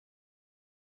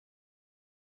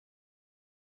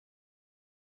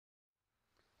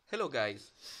Hello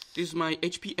guys, this is my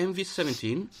HP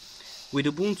MV17 with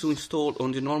Ubuntu installed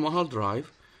on the normal hard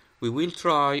drive. We will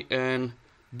try and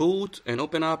boot and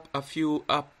open up a few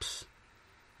apps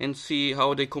and see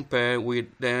how they compare with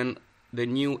then the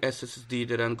new SSD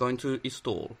that I'm going to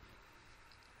install.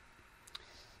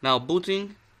 Now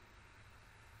booting.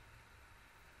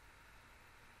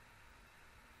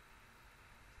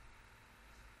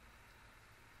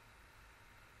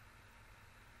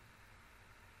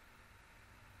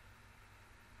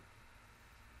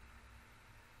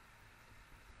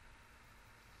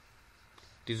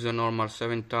 This is a normal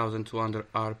 7200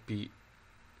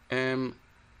 RPM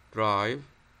drive.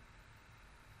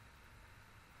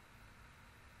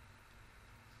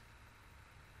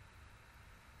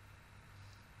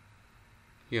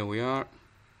 Here we are.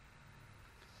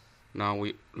 Now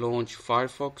we launch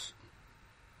Firefox.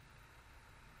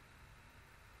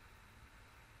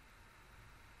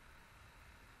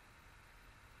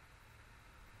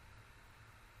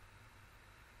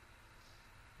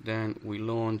 Then we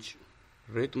launch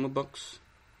Rhythmbox.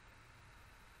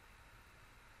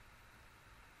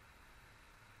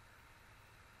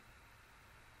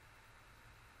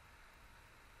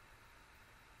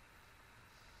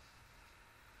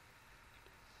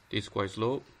 This is quite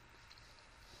slow.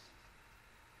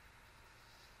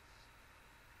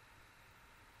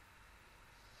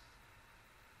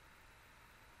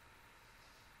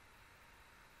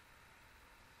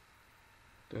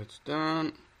 That's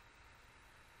done.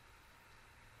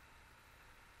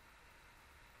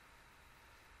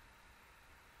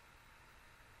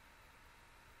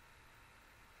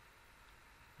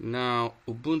 Now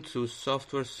Ubuntu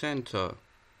Software Center.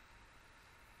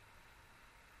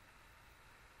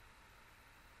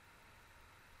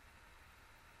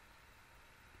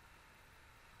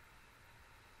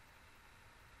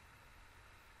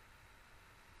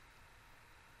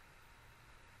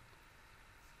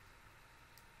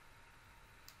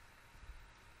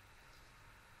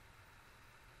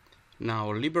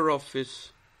 Now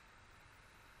LibreOffice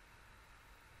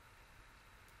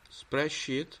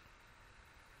spreadsheet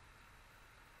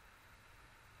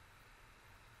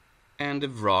and the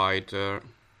writer.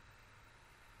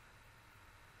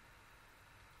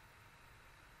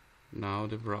 Now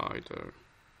the writer.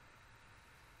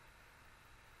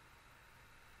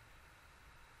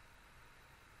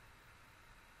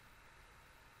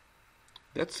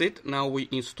 That's it. Now we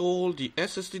install the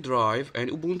SSD drive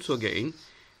and Ubuntu again,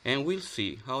 and we'll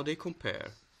see how they compare.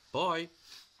 Bye!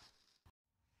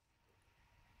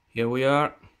 Here we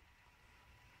are.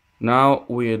 Now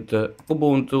with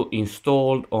Ubuntu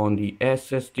installed on the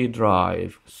SSD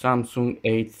drive, Samsung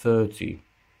 830.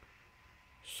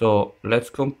 So let's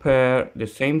compare the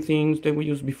same things that we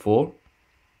used before.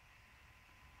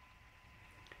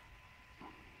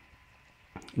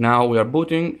 Now we are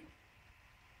booting.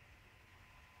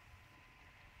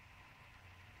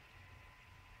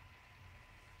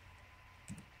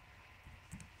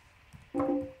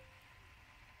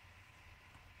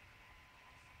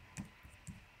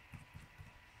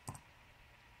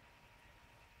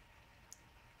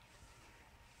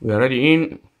 We are already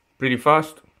in pretty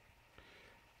fast.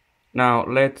 Now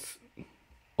let's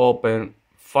open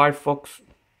Firefox.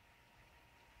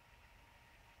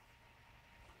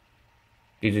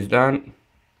 This is done.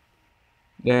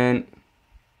 Then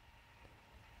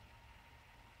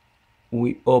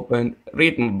we open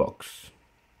Rhythmbox.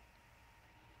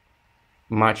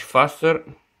 Much faster.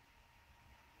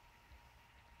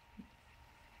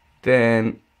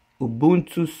 Then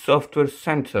Ubuntu Software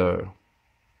Center.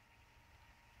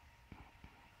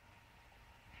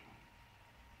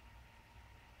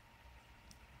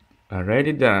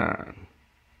 Already done.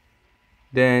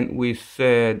 Then we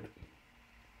said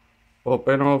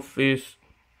OpenOffice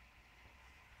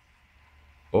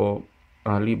or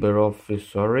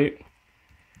LibreOffice, sorry,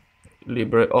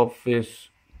 LibreOffice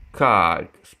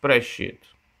Calc spreadsheet.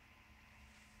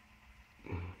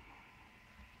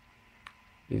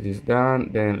 This is done.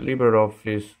 Then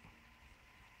LibreOffice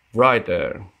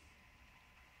Writer.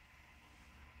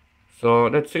 So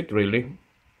that's it really.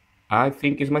 I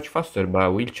think it's much faster,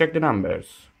 but we'll check the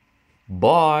numbers.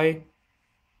 Bye!